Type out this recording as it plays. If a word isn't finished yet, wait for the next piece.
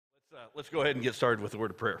Let's go ahead and get started with the word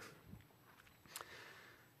of prayer.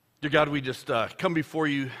 Dear God, we just come before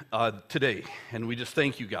you today, and we just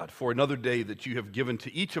thank you, God, for another day that you have given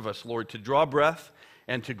to each of us, Lord, to draw breath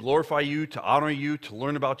and to glorify you, to honor you, to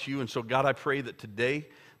learn about you. And so, God, I pray that today,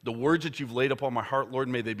 the words that you've laid upon my heart, Lord,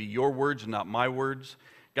 may they be your words and not my words.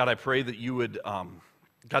 God, I pray that you would,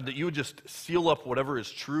 God, that you would just seal up whatever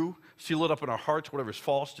is true, seal it up in our hearts, whatever is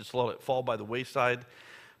false, just let it fall by the wayside.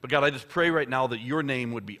 But God, I just pray right now that your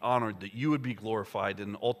name would be honored, that you would be glorified,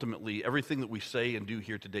 and ultimately everything that we say and do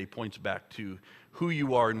here today points back to who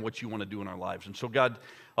you are and what you want to do in our lives. And so God,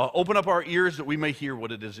 open up our ears that we may hear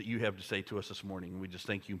what it is that you have to say to us this morning. We just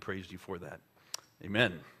thank you and praise you for that.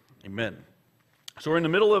 Amen. Amen. So we're in the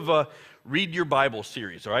middle of a Read Your Bible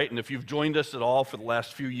series, all right? And if you've joined us at all for the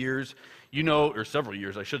last few years, you know, or several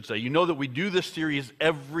years, I should say, you know that we do this series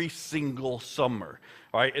every single summer,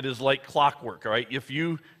 all right? It is like clockwork, all right? If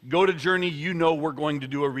you go to Journey, you know we're going to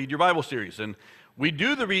do a Read Your Bible series. And we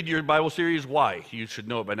do the Read Your Bible series. Why? You should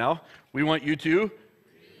know it by now. We want you to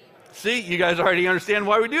see, you guys already understand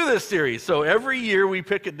why we do this series. So every year we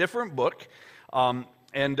pick a different book,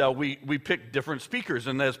 and we pick different speakers.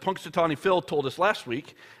 And as Punxsutawney Phil told us last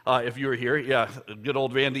week, if you were here, yeah, good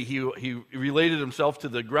old Randy, he related himself to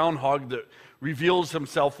the groundhog that reveals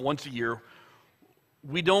himself once a year.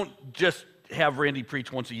 We don't just have Randy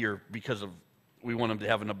preach once a year because we want him to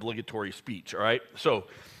have an obligatory speech, all right? So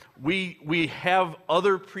we have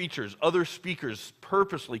other preachers, other speakers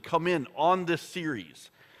purposely come in on this series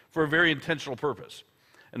for a very intentional purpose.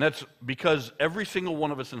 And that's because every single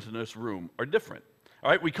one of us in this room are different. All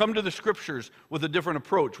right, we come to the scriptures with a different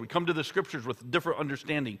approach. We come to the scriptures with a different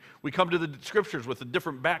understanding. We come to the scriptures with a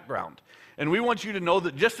different background. And we want you to know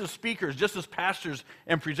that just as speakers, just as pastors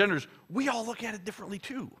and presenters, we all look at it differently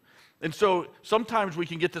too. And so sometimes we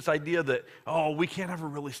can get this idea that, oh, we can't ever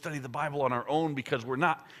really study the Bible on our own because we're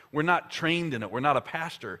not trained in it. We're not a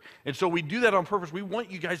pastor. And so we do that on purpose. We want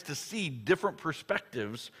you guys to see different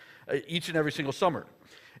perspectives each and every single summer.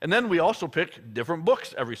 And then we also pick different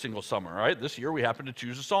books every single summer, all right? This year we happen to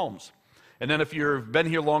choose the Psalms. And then if you've been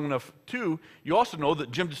here long enough too, you also know that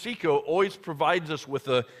Jim DeSico always provides us with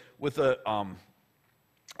a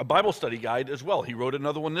Bible study guide as well. He wrote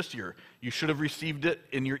another one this year. You should have received it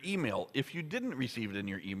in your email. If you didn't receive it in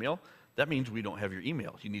your email, that means we don't have your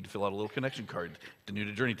email. You need to fill out a little connection card at the New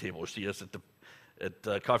to Journey table or see us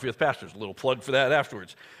at Coffee with Pastors. A little plug for that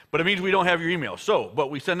afterwards. But it means we don't have your email.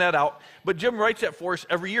 But we send that out. But Jim writes that for us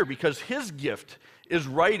every year because his gift is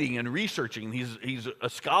writing and researching. He's a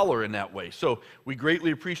scholar in that way. So we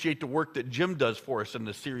greatly appreciate the work that Jim does for us in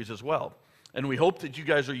this series as well. And we hope that you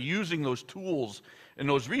guys are using those tools and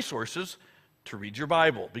those resources to read your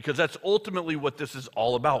Bible, because that's ultimately what this is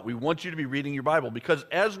all about. We want you to be reading your Bible, because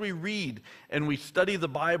as we read and we study the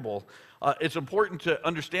Bible, it's important to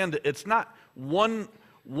understand that it's not one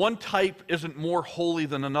type isn't more holy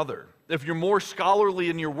than another. If you're more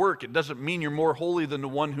scholarly in your work, it doesn't mean you're more holy than the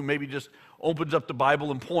one who maybe just opens up the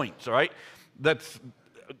Bible and points, all right?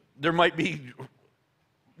 There might be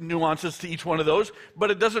nuances to each one of those, but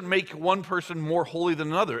it doesn't make one person more holy than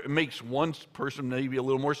another. It makes one person maybe a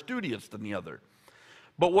little more studious than the other.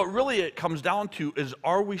 But what really it comes down to is,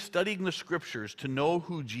 are we studying the scriptures to know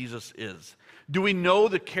who Jesus is? Do we know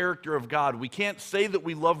the character of God? We can't say that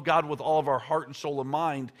we love God with all of our heart and soul and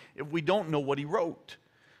mind if we don't know what he wrote.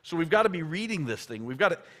 So we've got to be reading this thing.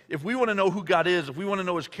 If we want to know who God is, if we want to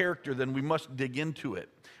know his character, then we must dig into it.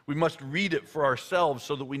 We must read it for ourselves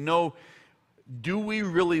so that we know, do we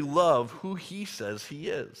really love who he says he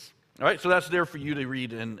is? All right, so that's there for you to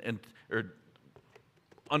read or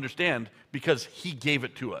understand, because he gave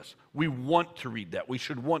it to us. We want to read that. We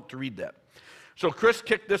should want to read that. So Chris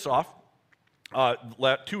kicked this off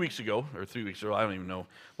 2 weeks ago, or 3 weeks ago, I don't even know,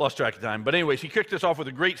 lost track of time. But anyways, he kicked this off with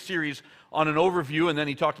a great series on an overview, and then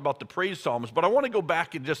he talked about the praise psalms. But I want to go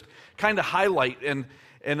back and just kind of highlight, and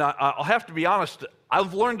I'll have to be honest,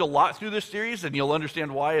 I've learned a lot through this series, and you'll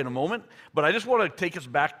understand why in a moment. But I just want to take us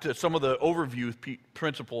back to some of the overview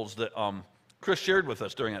principles that Chris shared with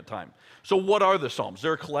us during that time. So what are the Psalms?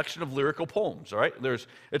 They're a collection of lyrical poems, all right?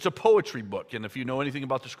 It's a poetry book, and if you know anything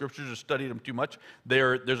about the scriptures or studied them too much,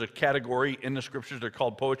 there's a category in the scriptures, they're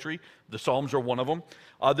called poetry. The Psalms are one of them.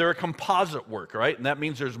 They're a composite work, all right? And that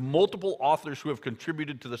means there's multiple authors who have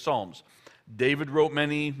contributed to the Psalms. David wrote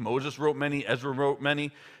many, Moses wrote many, Ezra wrote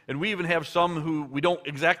many, and we even have some who we don't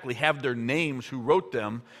exactly have their names who wrote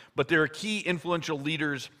them, but they're key influential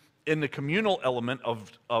leaders in the communal element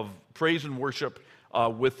of praise and worship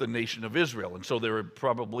with the nation of Israel. And so they were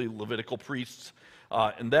probably Levitical priests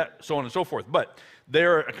and that, so on and so forth. But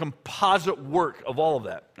they're a composite work of all of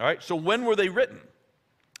that. All right. So when were they written?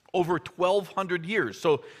 over 1,200 years.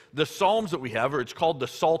 So the Psalms that we have, or it's called the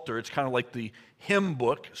Psalter, it's kind of like the hymn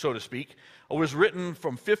book, so to speak, was written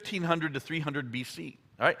from 1500 to 300 BC.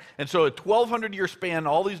 All right? And so a 1,200-year span,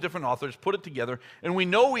 all these different authors put it together, and we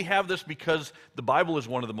know we have this because the Bible is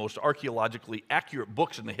one of the most archaeologically accurate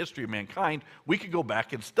books in the history of mankind. We could go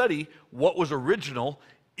back and study what was original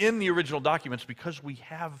in the original documents because we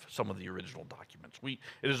have some of the original documents.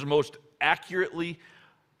 It is the most accurately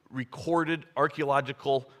recorded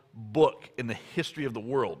archaeological book in the history of the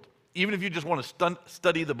world. Even if you just want to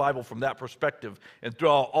study the Bible from that perspective and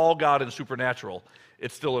throw out all God and supernatural,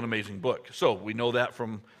 it's still an amazing book. So we know that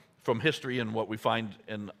from history and what we find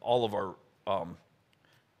in all of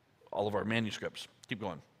our manuscripts. Keep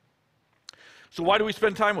going. So why do we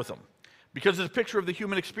spend time with them? Because it's a picture of the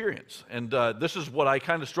human experience. And this is what I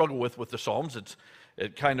kind of struggle with the Psalms.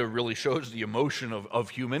 It kind of really shows the emotion of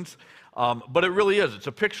humans. But it really is. It's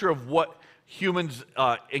a picture of what humans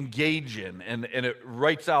engage in. And it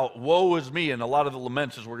writes out, woe is me, and a lot of the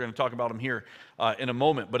laments, as we're going to talk about them here in a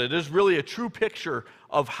moment. But it is really a true picture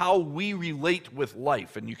of how we relate with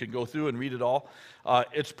life. And you can go through and read it all.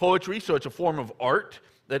 It's poetry, so it's a form of art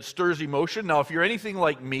that stirs emotion. Now, if you're anything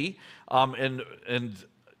like me, and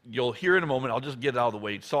you'll hear in a moment, I'll just get it out of the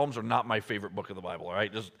way. Psalms are not my favorite book of the Bible, all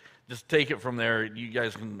right? Just take it from there. You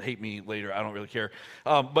guys can hate me later. I don't really care.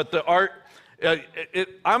 But the art,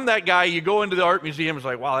 I'm that guy. You go into the art museum, it's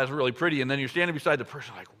like, wow, that's really pretty. And then you're standing beside the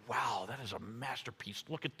person like, wow, that is a masterpiece.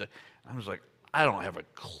 Look at I was like, I don't have a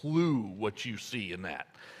clue what you see in that.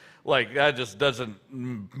 Like, that just doesn't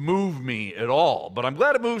move me at all. But I'm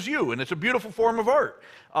glad it moves you, and it's a beautiful form of art.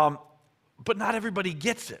 But not everybody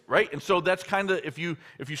gets it, right? And so that's kind of, if you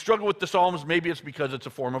struggle with the Psalms, maybe it's because it's a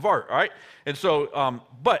form of art, all right? And so,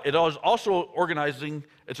 but it is also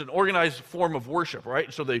it's an organized form of worship,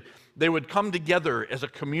 right? So they would come together as a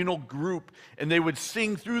communal group, and they would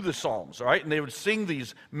sing through the Psalms, all right? And they would sing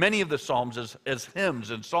many of the Psalms as hymns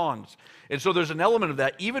and songs. And so there's an element of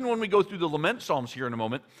that. Even when we go through the lament Psalms here in a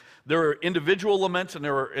moment, there are individual laments and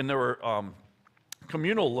there are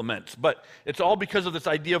communal laments, but it's all because of this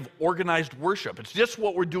idea of organized worship. It's just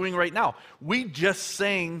what we're doing right now. We just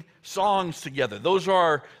sang songs together. Those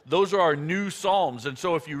are our new psalms. And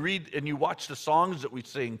so if you read and you watch the songs that we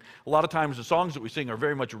sing, a lot of times the songs that we sing are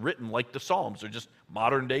very much written like the Psalms. They're just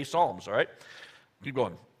modern day psalms, all right? Keep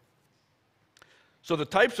going. So the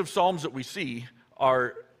types of psalms that we see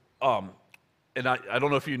are and I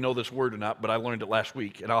don't know if you know this word or not, but I learned it last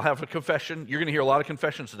week. And I'll have a confession. You're going to hear a lot of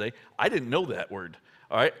confessions today. I didn't know that word.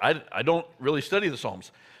 All right? I don't really study the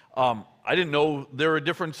Psalms. I didn't know there were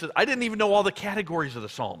differences. I didn't even know all the categories of the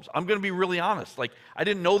Psalms. I'm going to be really honest. Like, I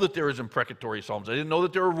didn't know that there was imprecatory Psalms. I didn't know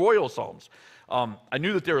that there were royal Psalms. I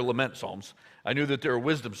knew that there were lament Psalms. I knew that there were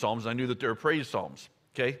wisdom Psalms. I knew that there were praise Psalms.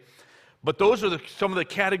 Okay? But those are some of the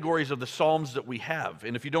categories of the Psalms that we have.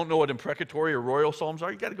 And if you don't know what imprecatory or royal Psalms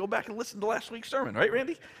are, you got to go back and listen to last week's sermon, right,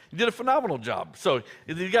 Randy? You did a phenomenal job. So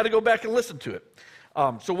you got to go back and listen to it.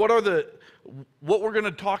 So what we're going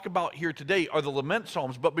to talk about here today are the lament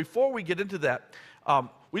Psalms. But before we get into that,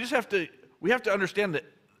 we have to understand that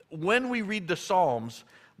when we read the Psalms,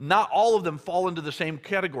 not all of them fall into the same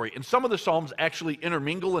category. And some of the Psalms actually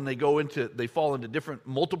intermingle and they fall into different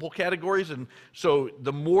multiple categories. And so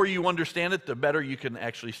the more you understand it, the better you can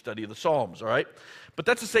actually study the Psalms, all right? But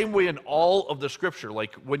that's the same way in all of the Scripture.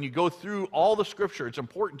 Like, when you go through all the Scripture, it's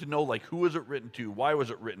important to know, like, who was it written to? Why was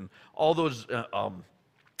it written? All those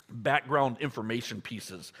background information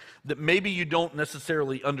pieces that maybe you don't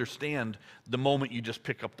necessarily understand the moment you just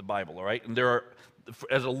pick up the Bible, all right? And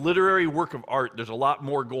as a literary work of art, there's a lot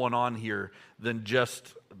more going on here than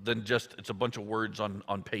just it's a bunch of words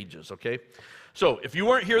on pages, okay? So if you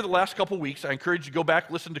weren't here the last couple weeks, I encourage you to go back,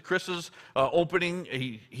 listen to Chris's opening.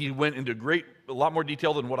 He went into a lot more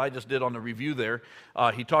detail than what I just did on the review there.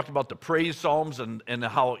 He talked about the praise psalms and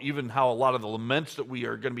how a lot of the laments that we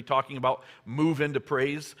are going to be talking about move into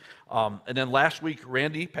praise. And then last week,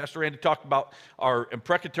 Pastor Randy talked about our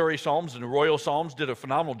imprecatory psalms and the royal psalms, did a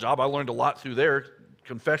phenomenal job. I learned a lot through there.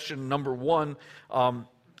 Confession number one,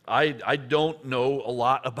 I don't know a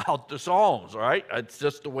lot about the Psalms, all right? It's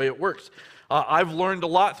just the way it works. I've learned a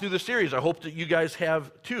lot through the series. I hope that you guys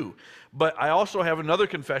have too. But I also have another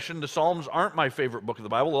confession. The Psalms aren't my favorite book of the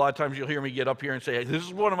Bible. A lot of times you'll hear me get up here and say, hey, this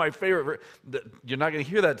is one of my favorite. You're not going to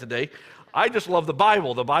hear that today. I just love the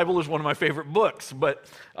Bible. The Bible is one of my favorite books. But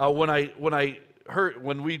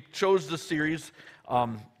when we chose this series,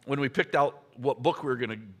 when we picked out what book we were going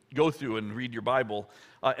to go through and read your Bible,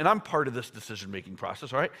 and I'm part of this decision-making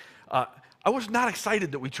process, all right? I was not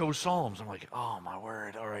excited that we chose Psalms. I'm like, oh, my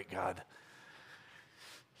word, all right, God.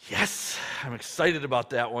 Yes, I'm excited about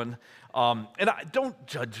that one. Don't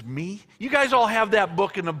judge me. You guys all have that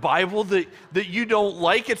book in the Bible that you don't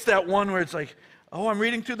like. It's that one where it's like, oh, I'm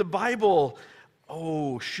reading through the Bible.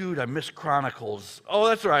 Oh, shoot, I missed Chronicles. Oh,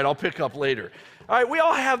 that's all right, I'll pick up later. All right, we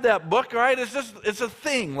all have that book, all right? It's a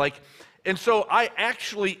thing. And so I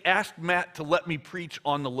actually asked Matt to let me preach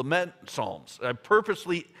on the lament psalms. I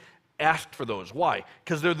purposely asked for those. Why?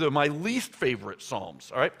 Because they're my least favorite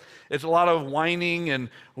psalms, all right? It's a lot of whining and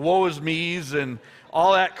woe is me's and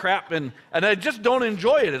all that crap, and I just don't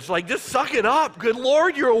enjoy it. It's like, just suck it up. Good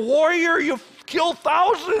Lord, you're a warrior. You've killed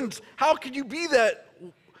thousands. How could you be that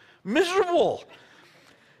miserable?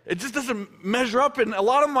 It just doesn't measure up, and a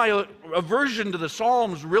lot of my aversion to the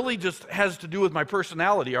Psalms really just has to do with my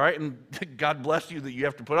personality, all right? And God bless you that you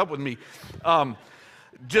have to put up with me.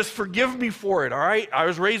 Just forgive me for it, all right? I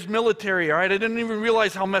was raised military, all right? I didn't even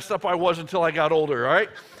realize how messed up I was until I got older, all right?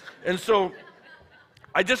 And so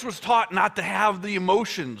I just was taught not to have the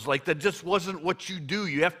emotions. Like, that just wasn't what you do.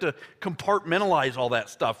 You have to compartmentalize all that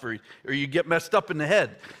stuff, or you get messed up in the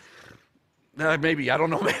head. Maybe, I don't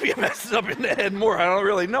know, maybe it messes up in the head more, I don't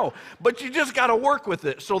really know. But you just got to work with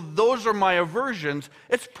it. So those are my aversions.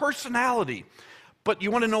 It's personality. But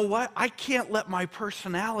you want to know what? I can't let my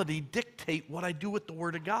personality dictate what I do with the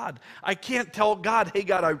Word of God. I can't tell God, hey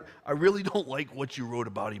God, I really don't like what you wrote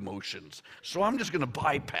about emotions, so I'm just going to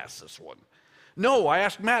bypass this one. No, I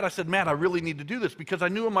asked Matt, I said, Matt, I really need to do this, because I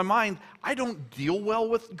knew in my mind, I don't deal well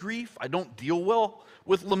with grief. I don't deal well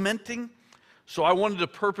with lamenting. So I wanted to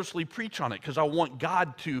purposely preach on it, because I want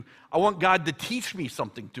God to teach me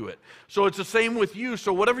something to it. So it's the same with you.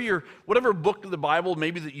 So whatever book of the Bible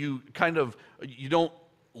maybe that you you don't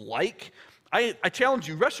like, I challenge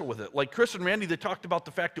you, wrestle with it. Like Chris and Randy, they talked about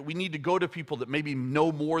the fact that we need to go to people that maybe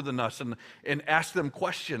know more than us and ask them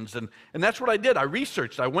questions. And that's what I did. I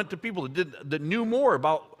researched. I went to people that knew more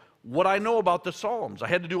about what I know about the Psalms. I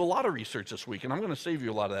had to do a lot of research this week, and I'm going to save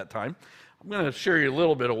you a lot of that time. I'm going to share you a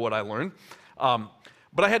little bit of what I learned.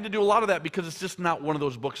 But I had to do a lot of that because it's just not one of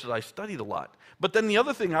those books that I studied a lot. But then the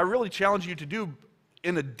other thing I really challenge you to do,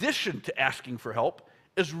 in addition to asking for help,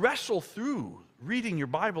 is wrestle through reading your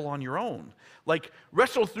Bible on your own. Like,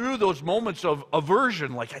 wrestle through those moments of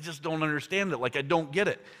aversion, like, I just don't understand it, like, I don't get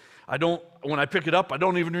it. When I pick it up, I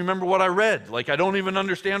don't even remember what I read. Like, I don't even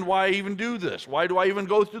understand why I even do this. Why do I even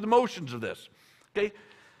go through the motions of this? Okay?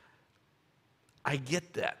 I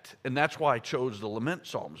get that, and that's why I chose the Lament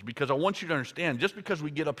Psalms, because I want you to understand, just because we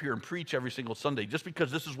get up here and preach every single Sunday, just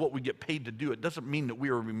because this is what we get paid to do, it doesn't mean that we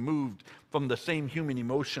are removed from the same human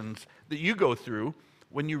emotions that you go through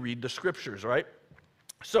when you read the Scriptures, right?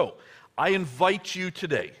 So, I invite you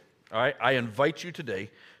today, all right? I invite you today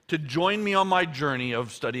to join me on my journey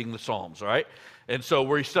of studying the Psalms, all right? And so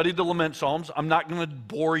we studied the Lament Psalms. I'm not going to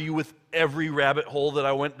bore you with every rabbit hole that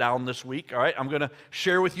I went down this week, all right? I'm going to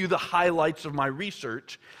share with you the highlights of my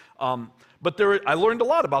research. But I learned a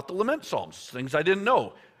lot about the Lament Psalms, things I didn't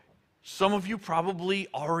know. Some of you probably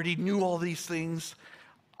already knew all these things.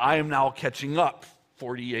 I am now catching up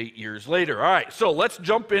 48 years later. All right, so let's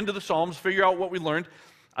jump into the Psalms, figure out what we learned.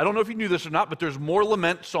 I don't know if you knew this or not, but there's more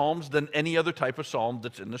lament psalms than any other type of psalm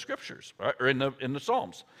that's in the Scriptures, right? Or in the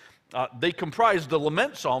Psalms. The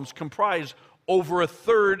lament psalms comprise over a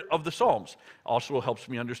third of the Psalms. Also helps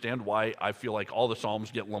me understand why I feel like all the Psalms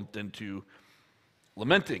get lumped into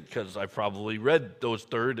lamenting, because I've probably read those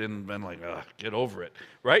third and been like, get over it,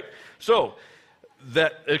 right? So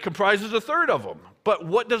that it comprises a third of them. But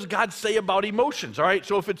what does God say about emotions? All right,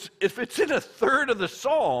 so if it's in a third of the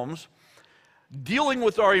Psalms, dealing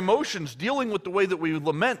with our emotions, dealing with the way that we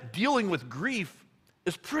lament, dealing with grief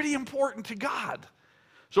is pretty important to God.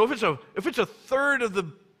 So if it's a third of the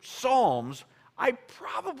Psalms, I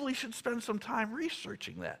probably should spend some time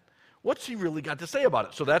researching that. What's he really got to say about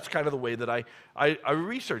it? So that's kind of the way that I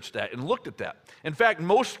researched that and looked at that. In fact,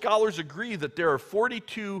 most scholars agree that there are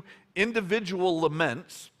 42 individual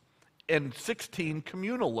laments and 16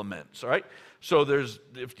 communal laments, all right? So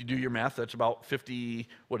if you do your math, that's about 50,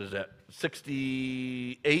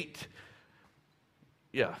 68?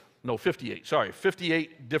 Yeah, no, 58, sorry.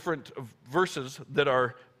 58 different verses that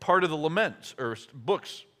are part of the laments, or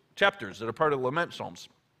books, chapters that are part of the lament psalms.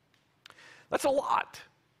 That's a lot.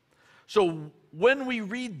 So when we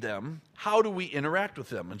read them, how do we interact with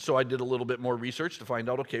them? And so I did a little bit more research to find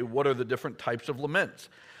out, okay, what are the different types of laments?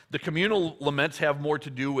 The communal laments have more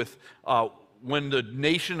to do with when the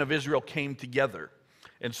nation of Israel came together.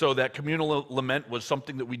 And so that communal lament was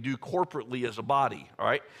something that we do corporately as a body, all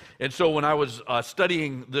right? And so when I was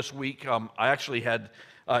studying this week, I actually had,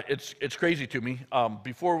 it's crazy to me,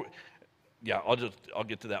 before I'll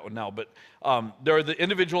get to that one now. But there are the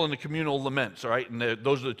individual and the communal laments, all right? And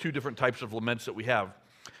those are the two different types of laments that we have.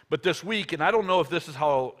 But this week, and I don't know if this is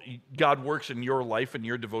how God works in your life and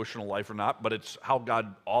your devotional life or not, but it's how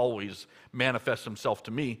God always manifests himself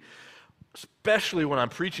to me, especially when I'm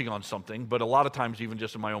preaching on something, but a lot of times even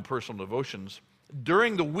just in my own personal devotions.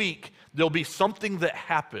 During the week, there'll be something that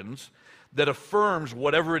happens that affirms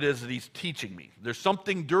whatever it is that he's teaching me. There's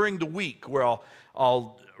something during the week where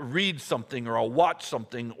I'll read something, or I'll watch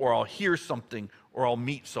something, or I'll hear something, or I'll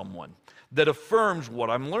meet someone that affirms what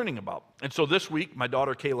I'm learning about. And so this week, my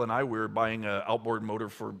daughter Kayla and I, we were buying an outboard motor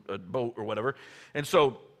for a boat or whatever. And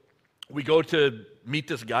so we go to meet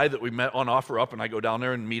this guy that we met on OfferUp, and I go down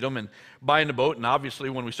there and meet him and buy in the boat. And obviously,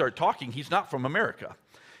 when we start talking, he's not from America.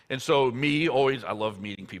 And so I love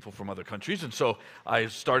meeting people from other countries. And so I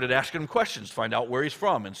started asking him questions to find out where he's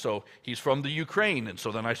from. And so he's from the Ukraine. And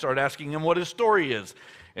so then I started asking him what his story is.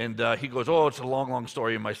 And he goes, oh, it's a long, long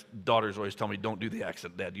story. And my daughters always tell me, don't do the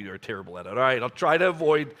accent, Dad. You are terrible at it. All right, I'll try to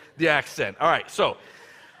avoid the accent. All right, so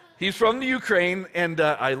he's from the Ukraine, and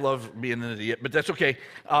I love being an idiot, but that's okay.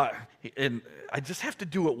 And I just have to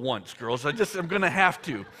do it once, girls. I'm going to have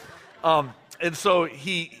to. And so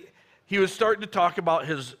he was starting to talk about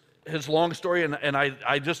his long story, and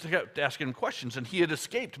I just kept asking him questions. And he had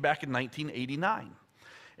escaped back in 1989.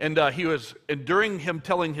 And during him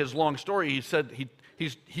telling his long story, he said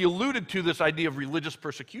he alluded to this idea of religious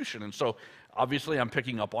persecution. And so obviously I'm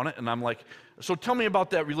picking up on it, and I'm like, so tell me about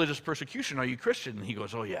that religious persecution. Are you Christian? And he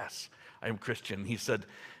goes, oh yes, I am Christian. He said,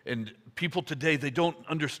 and people today, they don't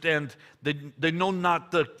understand, they know not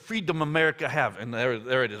the freedom America have. And there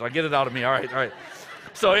it is. I get it out of me. All right.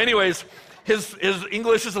 So anyways, his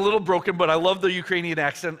English is a little broken, but I love the Ukrainian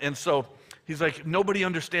accent. And so he's like, nobody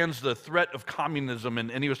understands the threat of communism.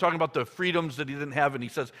 And he was talking about the freedoms that he didn't have. And he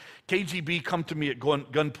says, KGB come to me at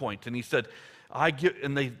gunpoint. And he said,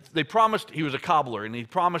 they promised, he was a cobbler, and he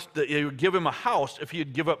promised that they would give him a house if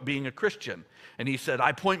he'd give up being a Christian. And he said,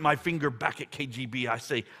 I point my finger back at KGB. I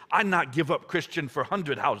say, I not give up Christian for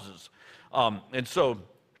 100 houses. And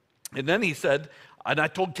then he said, and I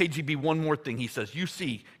told KGB one more thing. He says, you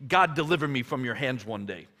see, God deliver me from your hands one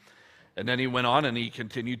day. And then he went on and he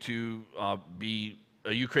continued to be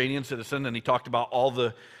a Ukrainian citizen, and he talked about all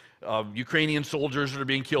the Ukrainian soldiers that are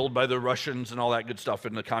being killed by the Russians and all that good stuff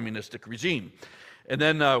in the communistic regime. And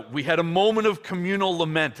then we had a moment of communal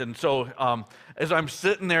lament. And so as I'm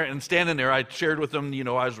sitting there and standing there, I shared with them,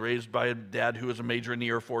 I was raised by a dad who was a major in the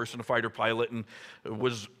Air Force and a fighter pilot and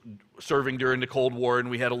was serving during the Cold War. And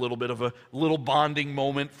we had a little bit of a little bonding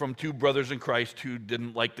moment from two brothers in Christ who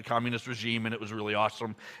didn't like the communist regime, and it was really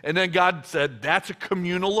awesome. And then God said, that's a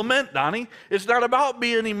communal lament, Donnie. It's not about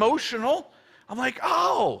being emotional. I'm like,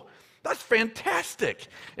 oh, that's fantastic.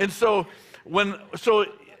 And so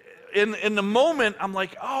in the moment, I'm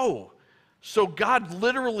like, oh, so God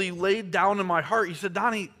literally laid down in my heart. He said,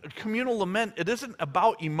 Donnie, communal lament, it isn't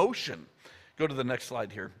about emotion. Go to the next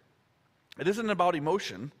slide here. It isn't about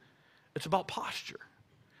emotion. It's about posture.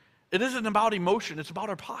 It isn't about emotion. It's about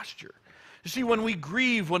our posture. You see, when we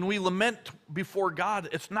grieve, when we lament before God,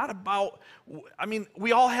 it's not about,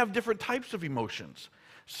 we all have different types of emotions.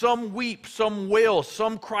 Some weep, some wail,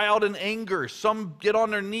 some cry out in anger, some get on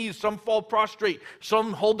their knees, some fall prostrate,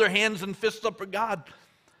 some hold their hands and fists up for God.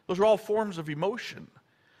 Those are all forms of emotion.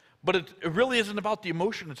 But it really isn't about the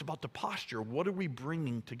emotion, it's about the posture. What are we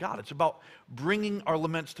bringing to God? It's about bringing our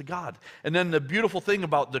laments to God. And then the beautiful thing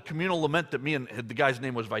about the communal lament that the guy's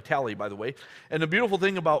name was Vitaly, by the way. And the beautiful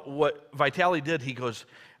thing about what Vitaly did, he goes,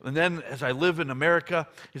 and then as I live in America,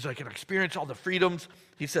 he's like, I can experience all the freedoms.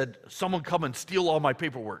 He said, someone come and steal all my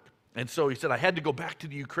paperwork. And so he said, I had to go back to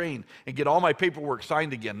the Ukraine and get all my paperwork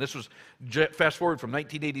signed again. This was fast forward from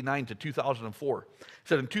 1989 to 2004. He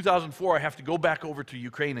said, in 2004, I have to go back over to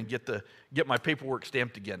Ukraine and get my paperwork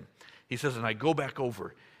stamped again. He says, and I go back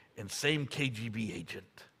over, and same KGB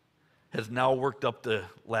agent has now worked up the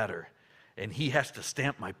ladder, and he has to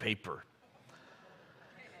stamp my paper.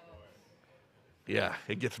 Yeah,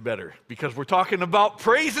 it gets better, because we're talking about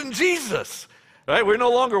praising Jesus, right? We're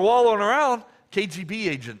no longer wallowing around. KGB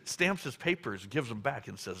agent stamps his papers, gives them back,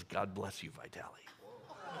 and says, God bless you, Vitaly.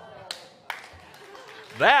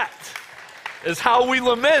 That is how we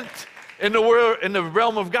lament in the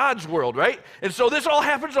realm of God's world, right? And so this all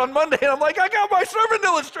happens on Monday, and I'm like, I got my sermon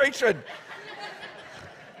illustration.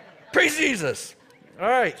 Praise Jesus. All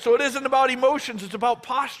right, so it isn't about emotions, it's about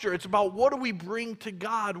posture. It's about what do we bring to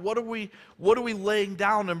God? What are we laying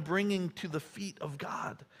down and bringing to the feet of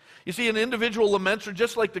God? You see, an individual laments are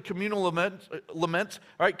just like the communal laments.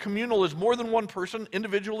 All right, communal is more than one person.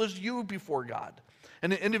 Individual is you before God.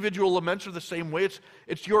 And the individual laments are the same way.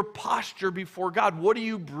 It's your posture before God. What are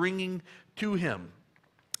you bringing to Him?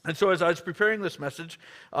 And so as I was preparing this message,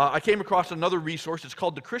 I came across another resource. It's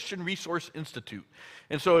called the Christian Resource Institute.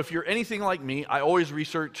 And so if you're anything like me, I always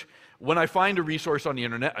research. When I find a resource on the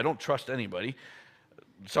internet, I don't trust anybody.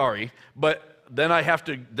 Sorry. But then I have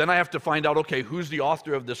to find out, okay, who's the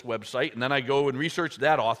author of this website? And then I go and research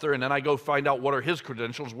that author, and then I go find out what are his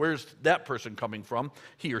credentials. Where's that person coming from?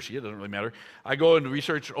 He or she, it doesn't really matter. I go and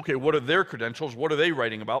research, okay, what are their credentials? What are they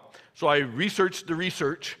writing about? So I researched the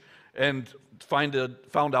research and found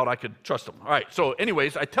out I could trust them. All right, so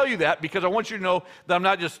anyways, I tell you that because I want you to know that I'm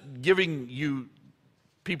not just giving you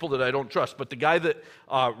people that I don't trust, but the guy that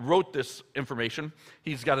wrote this information,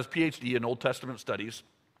 he's got his PhD in Old Testament studies,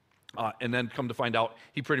 and then come to find out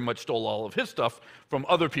he pretty much stole all of his stuff from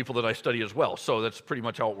other people that I study as well. So that's pretty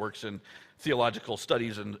much how it works in theological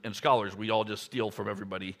studies and scholars. We all just steal from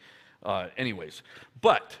everybody anyways.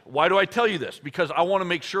 But why do I tell you this? Because I want to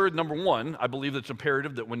make sure, number one, I believe it's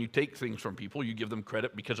imperative that when you take things from people, you give them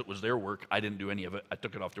credit because it was their work. I didn't do any of it. I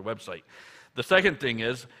took it off their website. The second thing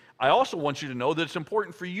is, I also want you to know that it's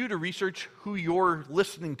important for you to research who you're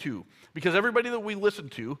listening to. Because everybody that we listen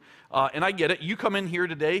to, and I get it, you come in here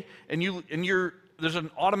today and there's an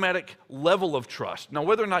automatic level of trust. Now,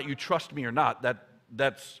 whether or not you trust me or not,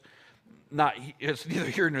 it's neither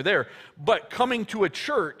here nor there. But coming to a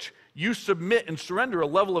church, you submit and surrender a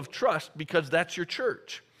level of trust because that's your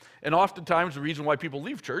church. And oftentimes the reason why people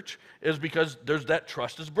leave church is because there's that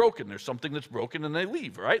trust is broken. There's something that's broken and they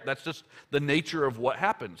leave, right? That's just the nature of what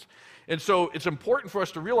happens. And so it's important for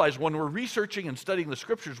us to realize when we're researching and studying the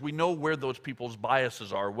scriptures, we know where those people's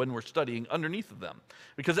biases are when we're studying underneath of them.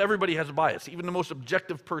 Because everybody has a bias. Even the most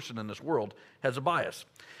objective person in this world has a bias.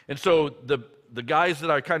 And so the guys that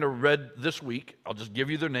I kind of read this week, I'll just give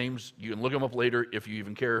you their names. You can look them up later if you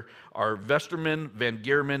even care, are Westerman, Van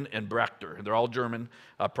Geerman, and Brachter. They're all German.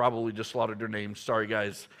 Probably just slaughtered their names. Sorry,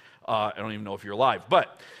 guys. I don't even know if you're alive.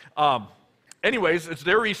 But anyways, it's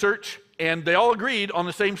their research, and they all agreed on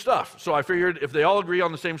the same stuff. So I figured if they all agree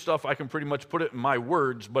on the same stuff, I can pretty much put it in my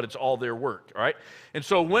words, but it's all their work, all right? And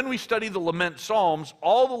so when we study the lament psalms,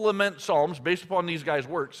 all the lament psalms, based upon these guys'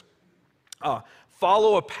 works,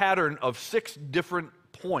 follow a pattern of 6 different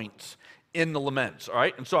points in the laments, all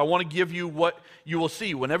right? And so I want to give you what you will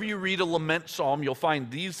see. Whenever you read a lament psalm, you'll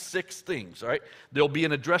find these 6 things, all right? There'll be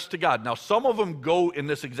an address to God. Now, some of them go in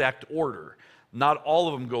this exact order. Not all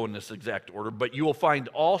of them go in this exact order, but you will find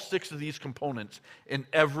all 6 of these components in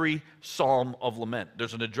every psalm of lament.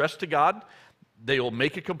 There's an address to God. They will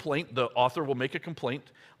make a complaint. The author will make a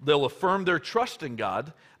complaint. They'll affirm their trust in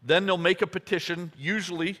God. Then they'll make a petition.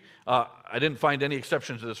 Usually, I didn't find any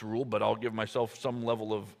exceptions to this rule, but I'll give myself some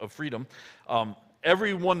level of freedom.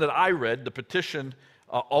 Every one that I read, the petition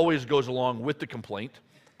always goes along with the complaint.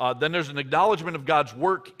 Then there's an acknowledgement of God's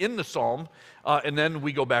work in the psalm, and then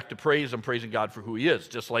we go back to praise and praising God for who He is,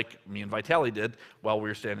 just like me and Vitali did while we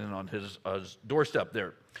were standing on his doorstep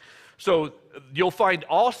there. So you'll find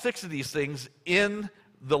all 6 of these things in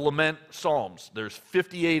the lament psalms. There's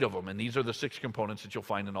 58 of them, and these are the 6 components that you'll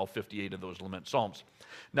find in all 58 of those lament psalms.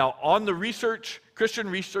 Now, on the Christian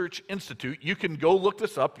Research Institute, you can go look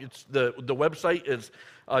this up. The website is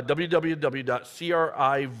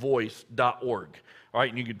www.crivoice.org. All right,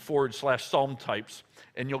 and you can /psalm types,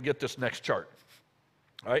 and you'll get this next chart.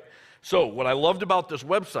 All right, so what I loved about this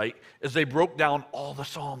website is they broke down all the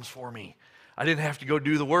psalms for me. I didn't have to go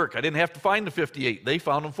do the work. I didn't have to find the 58. They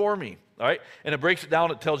found them for me. All right, and it breaks it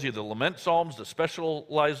down. It tells you the lament psalms, the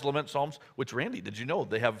specialized lament psalms, which, Randy, did you know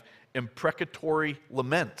they have imprecatory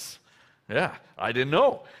laments? Yeah, I didn't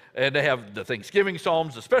know. And they have the Thanksgiving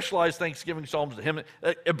Psalms, the specialized Thanksgiving Psalms, the hymn.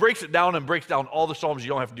 It breaks it down and breaks down all the Psalms. You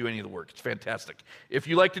don't have to do any of the work. It's fantastic. If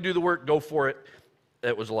you like to do the work, go for it.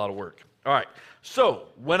 It was a lot of work. All right. So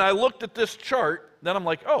when I looked at this chart, then I'm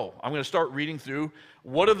like, oh, I'm going to start reading through.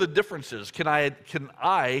 What are the differences? Can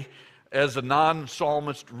I, as a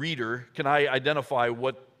non-psalmist reader, can I identify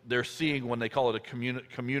what they're seeing when they call it a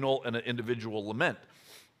communal and an individual lament?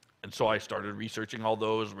 And so I started researching all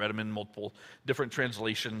those, read them in multiple different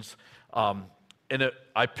translations. I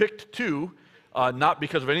picked 2, not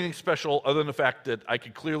because of anything special, other than the fact that I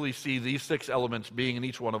could clearly see these 6 elements being in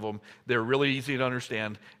each one of them. They're really easy to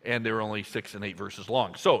understand, and they were only 6 and 8 verses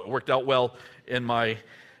long. So it worked out well in my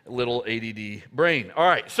little ADD brain. All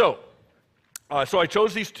right, so I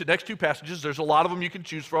chose these next 2 passages. There's a lot of them you can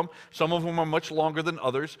choose from. Some of them are much longer than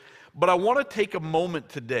others. But I want to take a moment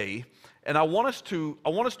today, and I want us to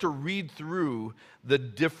read through the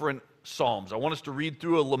different psalms. I want us to read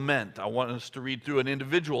through a lament. I want us to read through an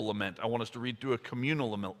individual lament. I want us to read through a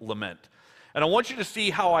communal lament. And I want you to see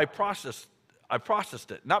how I processed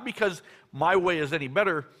it. Not because my way is any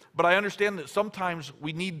better, but I understand that sometimes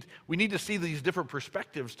we need to see these different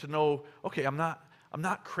perspectives to know, okay, I'm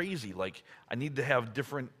not crazy. Like,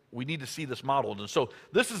 we need to see this modeled. And so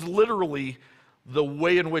this is literally the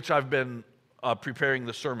way in which I've been preparing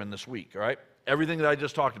the sermon this week, all right? Everything that I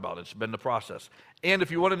just talked about, it's been the process. And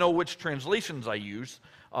if you want to know which translations I use,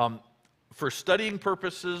 for studying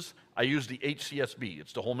purposes, I use the HCSB.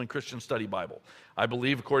 It's the Holman Christian Study Bible. I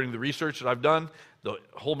believe, according to the research that I've done, the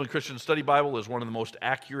Holman Christian Study Bible is one of the most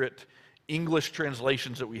accurate English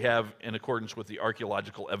translations that we have in accordance with the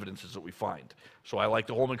archaeological evidences that we find. So I like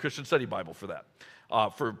the Holman Christian Study Bible for that.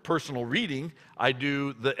 For personal reading, I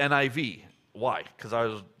do the NIV. Why?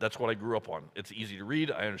 Because that's what I grew up on. It's easy to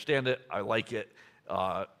read. I understand it. I like it.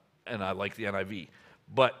 And I like the NIV.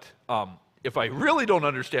 But if I really don't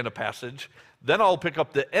understand a passage, then I'll pick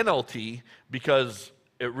up the NLT because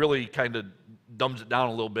it really kind of dumbs it down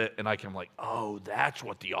a little bit, and I can like, oh, that's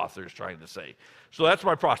what the author is trying to say. So that's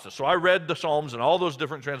my process. So I read the Psalms and all those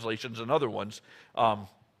different translations and other ones.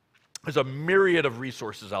 There's a myriad of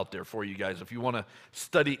resources out there for you guys. If you want to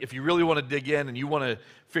study, if you really want to dig in and you want to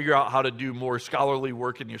figure out how to do more scholarly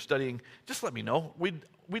work in your studying, just let me know.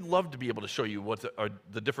 We'd love to be able to show you what are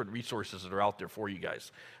the different resources that are out there for you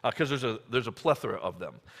guys, because there's a plethora of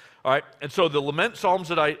them. All right, and so the lament psalms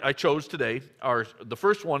that I chose today are, the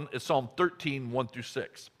first one is Psalm 13, 1 through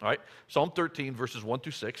 6. All right, Psalm 13, verses 1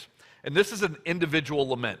 through 6. And this is an individual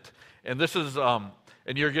lament. And this is, and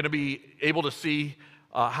you're going to be able to see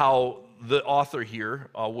how the author here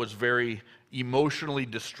was very emotionally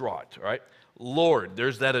distraught, right? Lord,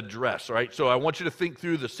 there's that address, right? So I want you to think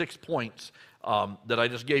through the 6 points that I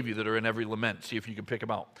just gave you that are in every lament. See if you can pick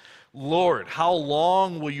them out. Lord, how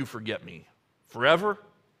long will you forget me? Forever?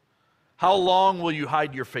 How long will you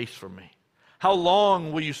hide your face from me? How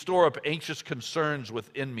long will you store up anxious concerns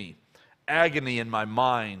within me, agony in my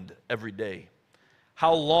mind every day?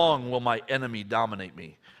 How long will my enemy dominate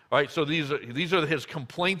me? All right, so these are his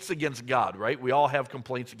complaints against God, right? We all have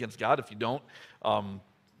complaints against God. If you don't,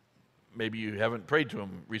 maybe you haven't prayed to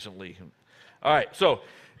him recently. All right, so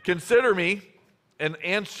consider me and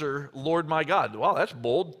answer, Lord my God. Wow, that's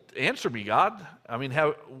bold. Answer me, God. I mean,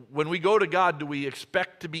 when we go to God, do we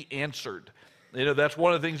expect to be answered? You know, that's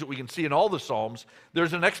one of the things that we can see in all the Psalms.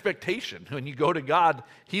 There's an expectation. When you go to God,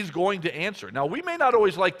 he's going to answer. Now, we may not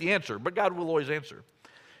always like the answer, but God will always answer.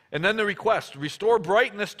 And then the request, restore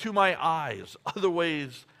brightness to my eyes.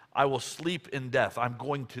 Otherwise, I will sleep in death. I'm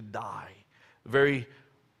going to die. Very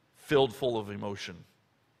filled full of emotion.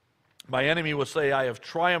 My enemy will say, I have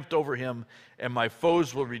triumphed over him, and my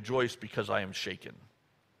foes will rejoice because I am shaken.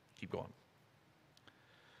 Keep going.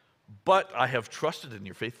 But I have trusted in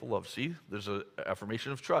your faithful love. See, there's an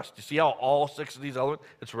affirmation of trust. You see how all 6 of these elements,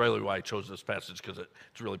 it's really why I chose this passage, because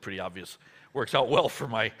it's really pretty obvious. Works out well for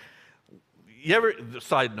my,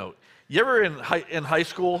 side note, you ever in high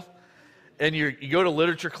school, and you go to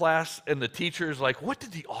literature class, and the teacher's like, what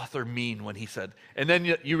did the author mean when he said, and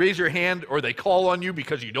then you raise your hand, or they call on you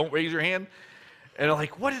because you don't raise your hand, and they're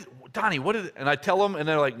like, Donnie, and I tell them, and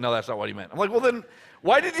they're like, no, that's not what he meant. I'm like, well then,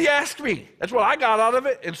 why did he ask me? That's what I got out of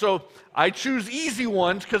it. And so I choose easy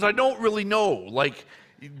ones because I don't really know. Like,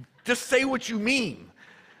 just say what you mean.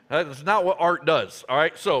 That's not what art does, all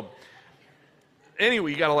right? So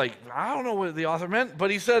anyway, you got to I don't know what the author meant, but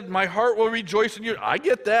he said, my heart will rejoice in you. I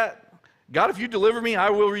get that. God, if you deliver me, I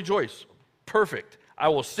will rejoice. Perfect. I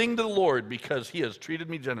will sing to the Lord because he has treated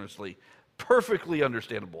me generously. Perfectly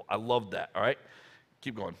understandable. I love that, all right?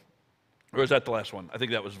 Keep going. Or was that the last one? I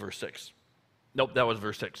think that was verse 6. Nope, that was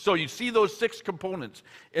verse 6. So you see those 6 components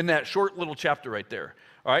in that short little chapter right there.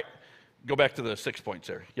 All right? Go back to the 6 points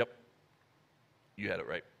there. Yep. You had it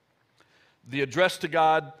right. The address to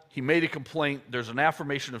God, he made a complaint. There's an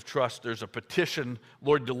affirmation of trust. There's a petition,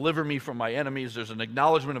 Lord, deliver me from my enemies. There's an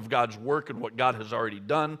acknowledgement of God's work and what God has already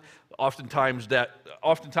done. Oftentimes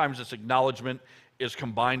this acknowledgement is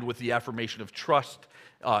combined with the affirmation of trust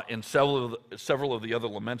in several of the other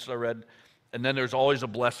laments I read. And then there's always a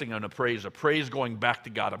blessing and a praise going back to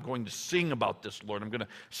God. I'm going to sing about this, Lord. I'm going to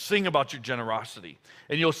sing about your generosity.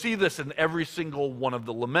 And you'll see this in every single one of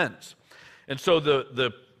the laments. And so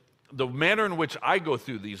the manner in which I go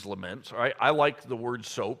through these laments, all right, I like the word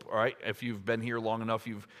soap, all right? If you've been here long enough,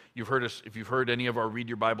 you've heard us, if you've heard any of our Read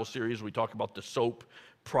Your Bible series, we talk about the soap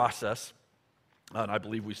process. And I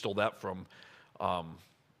believe we stole that from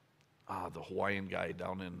the Hawaiian guy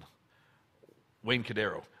down in Wayne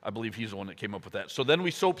Cadero. I believe he's the one that came up with that. So then we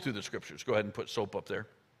soap through the scriptures. Go ahead and put soap up there.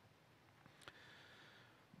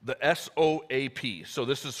 The SOAP. So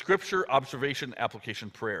this is Scripture, Observation, Application,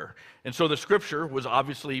 Prayer. And so the Scripture was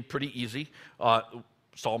obviously pretty easy.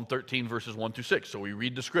 Psalm 13, verses 1 through 6. So we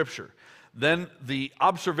read the Scripture. Then the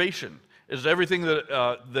observation is everything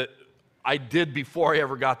that I did before I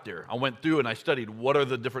ever got there. I went through and I studied what are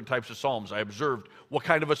the different types of Psalms. I observed what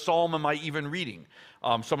kind of a Psalm am I even reading.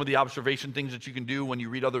 Some of the observation things that you can do when you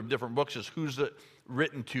read other different books is who's it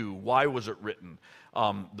written to? Why was it written?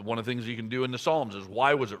 One of the things you can do in the Psalms is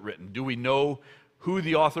why was it written? Do we know who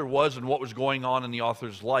the author was and what was going on in the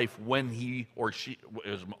author's life when he or she, it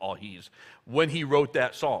was all he's, when he wrote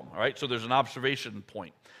that Psalm, all right? So there's an observation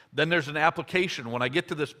point. Then there's an application. When I get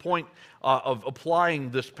to this point of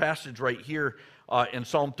applying this passage right here in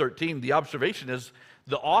Psalm 13, the observation is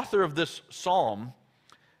the author of this Psalm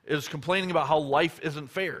is complaining about how life isn't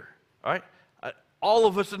fair, all right? All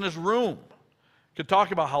of us in this room could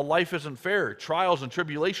talk about how life isn't fair. Trials and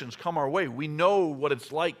tribulations come our way. We know what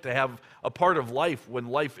it's like to have a part of life when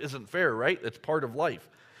life isn't fair, right? It's part of life.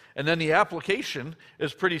 And then the application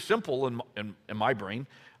is pretty simple in my brain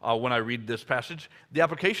when I read this passage. The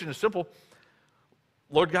application is simple.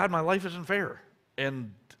 Lord God, my life isn't fair,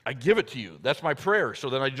 and I give it to you. That's my prayer. So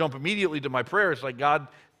then I jump immediately to my prayer. It's like, God,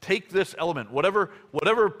 take this element,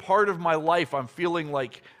 whatever part of my life I'm feeling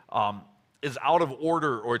like is out of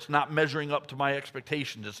order or it's not measuring up to my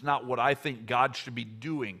expectations. It's not what I think God should be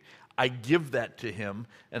doing. I give that to him,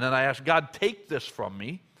 and then I ask, God, take this from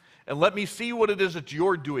me and let me see what it is that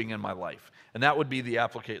you're doing in my life. And that would be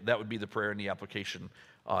the prayer and the application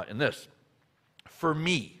in this. For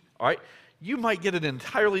me, all right, you might get an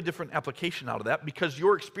entirely different application out of that because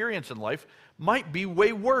your experience in life might be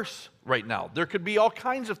way worse right now. There could be all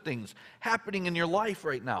kinds of things happening in your life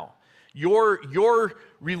right now. Your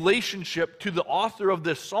relationship to the author of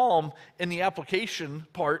this psalm in the application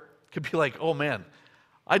part could be like, oh man,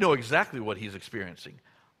 I know exactly what he's experiencing.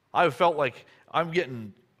 I've felt like I'm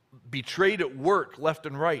getting betrayed at work left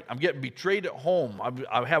and right. I'm getting betrayed at home.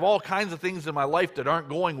 I have all kinds of things in my life that aren't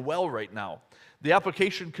going well right now. The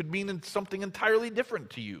application could mean something entirely different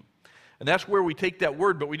to you. And that's where we take that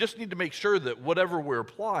word, but we just need to make sure that whatever we're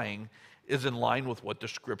applying is in line with what the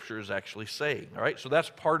Scripture is actually saying. All right, so that's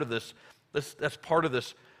part of this. That's part of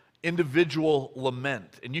this individual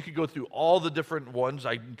lament, and you could go through all the different ones.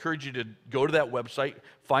 I encourage you to go to that website,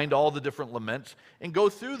 find all the different laments, and go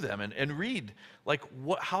through them and read. Like,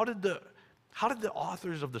 how did the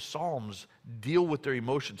authors of the Psalms deal with their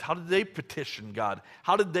emotions? How did they petition God?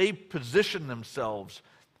 How did they position themselves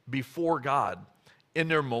before God in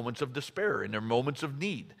their moments of despair, in their moments of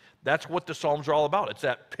need? That's what the Psalms are all about. It's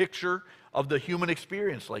that picture of the human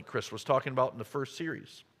experience like Chris was talking about in the first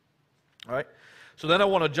series. All right? So then I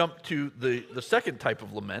want to jump to the second type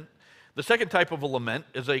of lament. The second type of a lament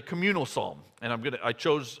is a communal psalm. And I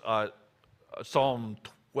chose Psalm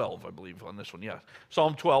 12, I believe, on this one. Yeah,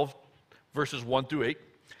 Psalm 12, verses 1 through 8.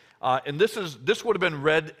 And this would have been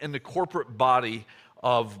read in the corporate body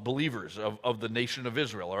of believers of the nation of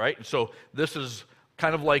Israel, all right? And so this is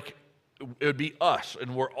kind of like it would be us,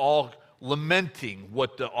 and we're all lamenting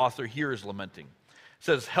what the author here is lamenting. It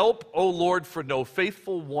says, "Help, O Lord, for no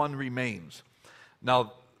faithful one remains."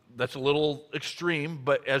 Now, that's a little extreme,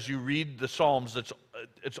 but as you read the Psalms,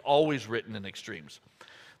 it's always written in extremes.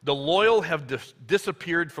 The loyal have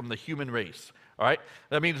disappeared from the human race. All right?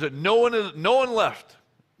 That means that no one left.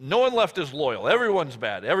 No one left is loyal. Everyone's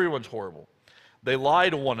bad. Everyone's horrible. They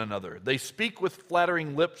lie to one another. They speak with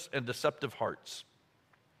flattering lips and deceptive hearts.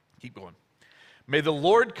 Keep going. May the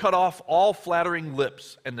Lord cut off all flattering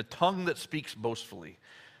lips and the tongue that speaks boastfully.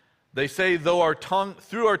 They say, through our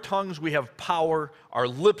tongues we have power, our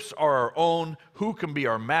lips are our own, who can be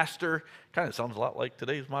our master? Kind of sounds a lot like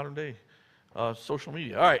today's modern day social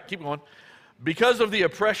media. All right, keep going. Because of the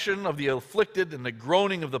oppression of the afflicted and the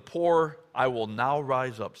groaning of the poor, I will now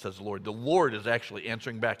rise up, says the Lord. The Lord is actually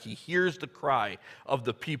answering back. He hears the cry of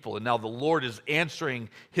the people, and now the Lord is answering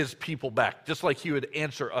his people back, just like he would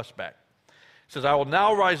answer us back. He says, I will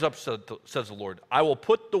now rise up, says the Lord. I will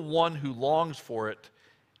put the one who longs for it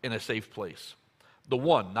in a safe place. The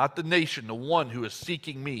one, not the nation, the one who is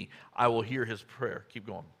seeking me, I will hear his prayer. Keep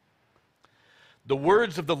going. The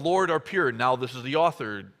words of the Lord are pure. Now this is the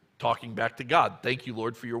author talking back to God. Thank you,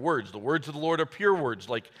 Lord, for your words. The words of the Lord are pure words,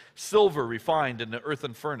 like silver refined in the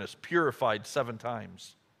earthen furnace, purified 7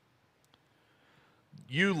 times.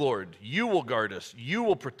 You, Lord, you will guard us. You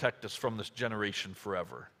will protect us from this generation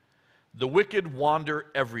forever. The wicked wander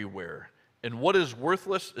everywhere, and what is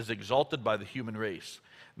worthless is exalted by the human race.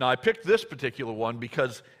 Now, I picked this particular one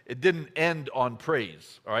because it didn't end on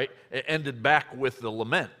praise, all right? It ended back with the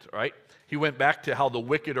lament, all right? He went back to how the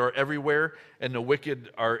wicked are everywhere and the wicked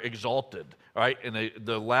are exalted, all right? And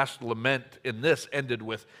the last lament in this ended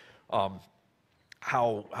with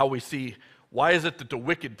how we see, why is it that the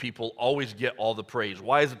wicked people always get all the praise?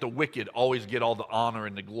 Why is it the wicked always get all the honor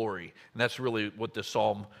and the glory? And that's really what this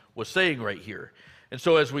psalm was saying right here. And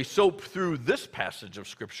so as we soap through this passage of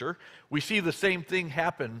Scripture, we see the same thing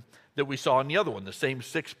happen that we saw in the other one, the same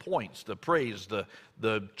 6 points, the praise,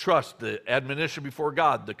 the trust, the admonition before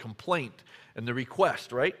God, the complaint, and the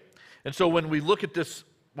request, right? And so when we look at this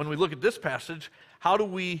passage, how do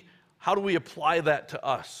we apply that to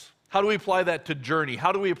us? How do we apply that to Journey?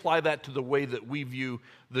 How do we apply that to the way that we view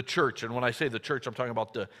the church? And when I say the church, I'm talking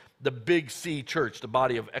about the big C church, the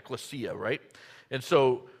body of ecclesia, right? And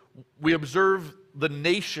so we observe the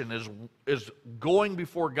nation is going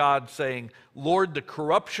before God saying, Lord, the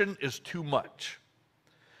corruption is too much.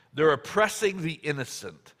 They're oppressing the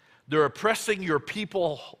innocent. They're oppressing your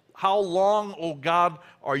people. How long, oh God,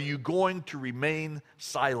 are you going to remain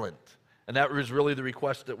silent? And that was really the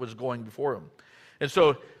request that was going before him. And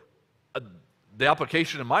so the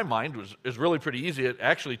application in my mind is really pretty easy. It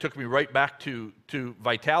actually took me right back to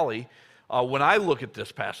Vitali. When I look at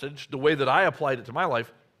this passage, the way that I applied it to my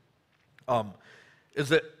life is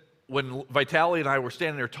that when Vitali and I were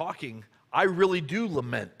standing there talking, I really do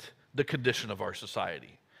lament the condition of our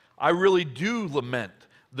society. I really do lament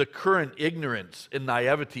the current ignorance and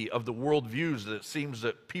naivety of the worldviews that it seems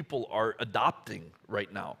that people are adopting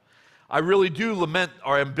right now. I really do lament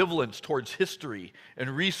our ambivalence towards history and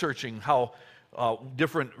researching how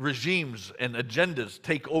different regimes and agendas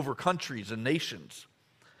take over countries and nations.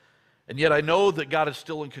 And yet I know that God is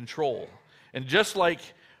still in control. And just like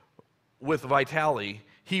with Vitali,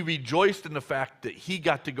 he rejoiced in the fact that he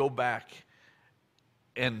got to go back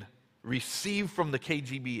and receive from the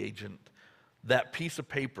KGB agent that piece of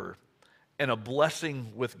paper and a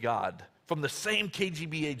blessing with God from the same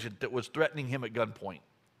KGB agent that was threatening him at gunpoint.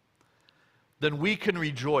 Then we can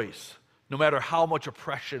rejoice no matter how much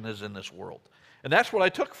oppression is in this world. And that's what I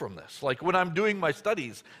took from this. Like when I'm doing my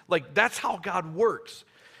studies, like that's how God works.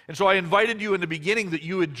 And so I invited you in the beginning that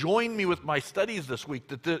you would join me with my studies this week,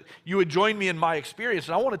 that you would join me in my experience.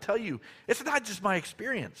 And I want to tell you, it's not just my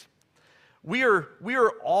experience. We are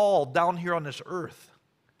all down here on this earth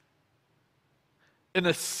in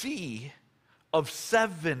a sea of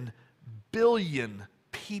 7 billion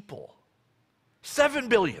people. 7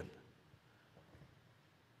 billion.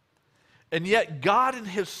 And yet God in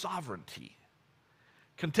his sovereignty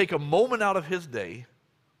can take a moment out of his day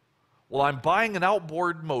while I'm buying an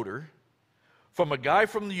outboard motor from a guy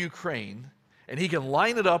from the Ukraine, and he can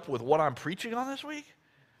line it up with what I'm preaching on this week?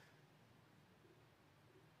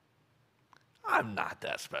 I'm not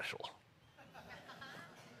that special.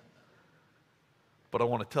 But I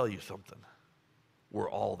want to tell you something. We're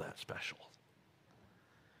all that special.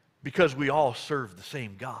 Because we all serve the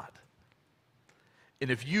same God. And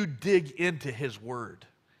if you dig into his word,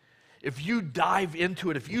 if you dive into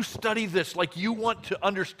it, if you study this like you want to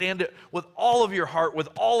understand it with all of your heart, with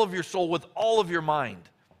all of your soul, with all of your mind,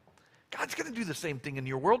 God's going to do the same thing in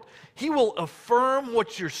your world. He will affirm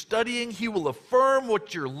what you're studying. He will affirm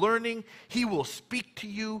what you're learning. He will speak to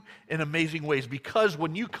you in amazing ways, because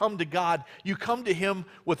when you come to God, you come to him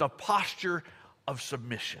with a posture of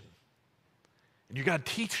submission. And you got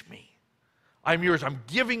to teach me. I'm yours. I'm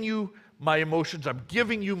giving you my emotions. I'm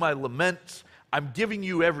giving you my laments. I'm giving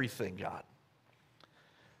you everything, God.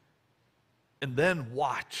 And then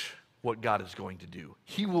watch what God is going to do.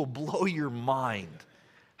 He will blow your mind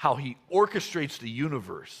how he orchestrates the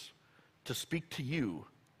universe to speak to you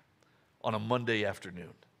on a Monday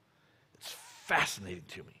afternoon. It's fascinating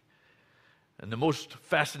to me. And the most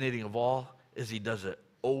fascinating of all is he does it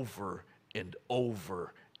over and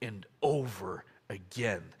over and over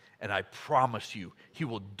again. And I promise you, he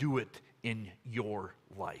will do it in your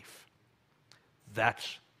life.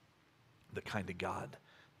 That's the kind of God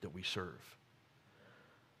that we serve.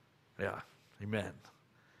 Yeah, amen.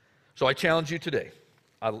 So I challenge you today.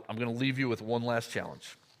 I'm going to leave you with one last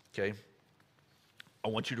challenge, okay? I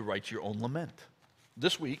want you to write your own lament.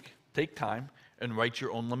 This week, take time and write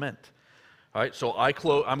your own lament. All right, so I'm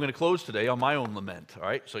going to close today on my own lament, all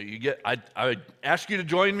right? So I ask you to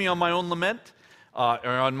join me on my own lament, or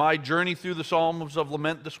on my journey through the Psalms of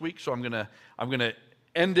Lament this week. So I'm going to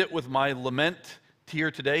end it with my lament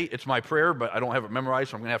here today. It's my prayer, but I don't have it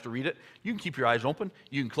memorized, so I'm going to have to read it. You can keep your eyes open.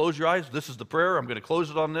 You can close your eyes. This is the prayer. I'm going to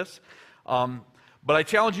close it on this. But I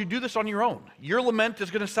challenge you to do this on your own. Your lament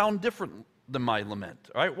is going to sound different than my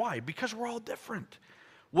lament. All right? Why? Because we're all different.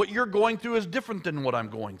 What you're going through is different than what I'm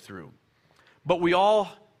going through. But we all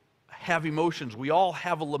have emotions. We all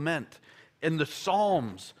have a lament. In the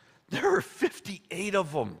Psalms, there are 58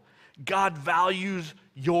 of them. God values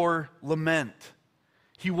your lament.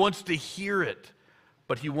 He wants to hear it,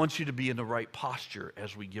 but He wants you to be in the right posture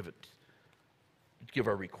as we give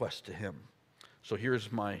our request to Him. So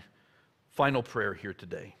here's my final prayer here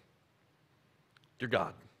today. Dear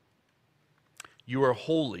God, You are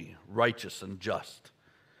holy, righteous, and just.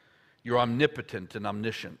 You're omnipotent and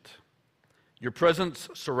omniscient. Your presence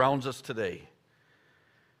surrounds us today.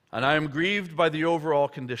 And I am grieved by the overall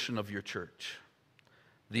condition of your church,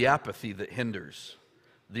 the apathy that hinders,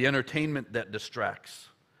 the entertainment that distracts,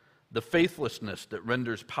 the faithlessness that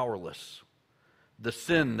renders powerless, the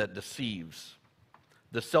sin that deceives,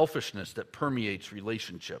 the selfishness that permeates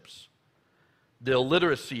relationships, the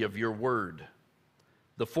illiteracy of your word,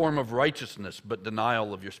 the form of righteousness but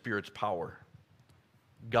denial of your Spirit's power.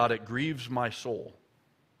 God, it grieves my soul.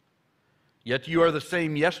 Yet you are the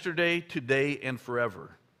same yesterday, today, and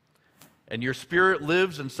forever. And your Spirit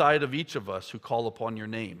lives inside of each of us who call upon your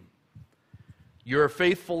name. You are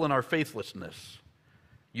faithful in our faithlessness.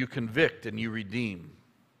 You convict and you redeem.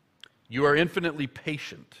 You are infinitely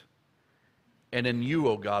patient. And in you,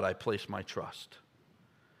 O God, I place my trust.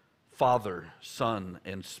 Father, Son,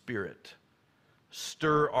 and Spirit,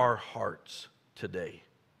 stir our hearts today.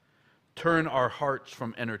 Turn our hearts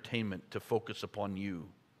from entertainment to focus upon you.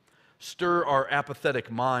 Stir our apathetic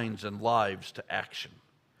minds and lives to action.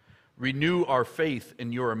 Renew our faith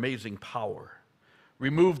in your amazing power.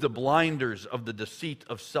 Remove the blinders of the deceit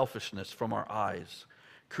of selfishness from our eyes.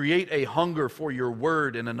 Create a hunger for your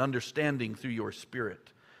word and an understanding through your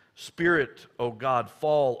Spirit. Spirit, O God,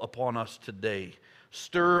 fall upon us today.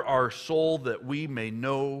 Stir our soul that we may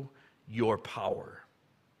know your power.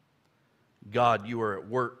 God, you are at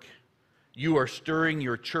work. You are stirring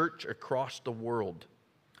your church across the world.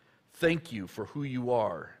 Thank you for who you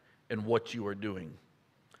are and what you are doing.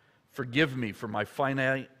 Forgive me for my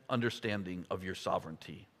finite understanding of your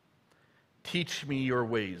sovereignty. Teach me your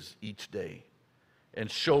ways each day and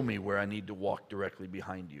show me where I need to walk directly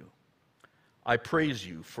behind you. I praise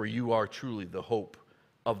you, for you are truly the hope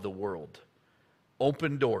of the world.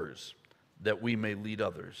 Open doors that we may lead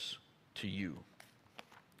others to you.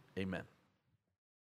 Amen.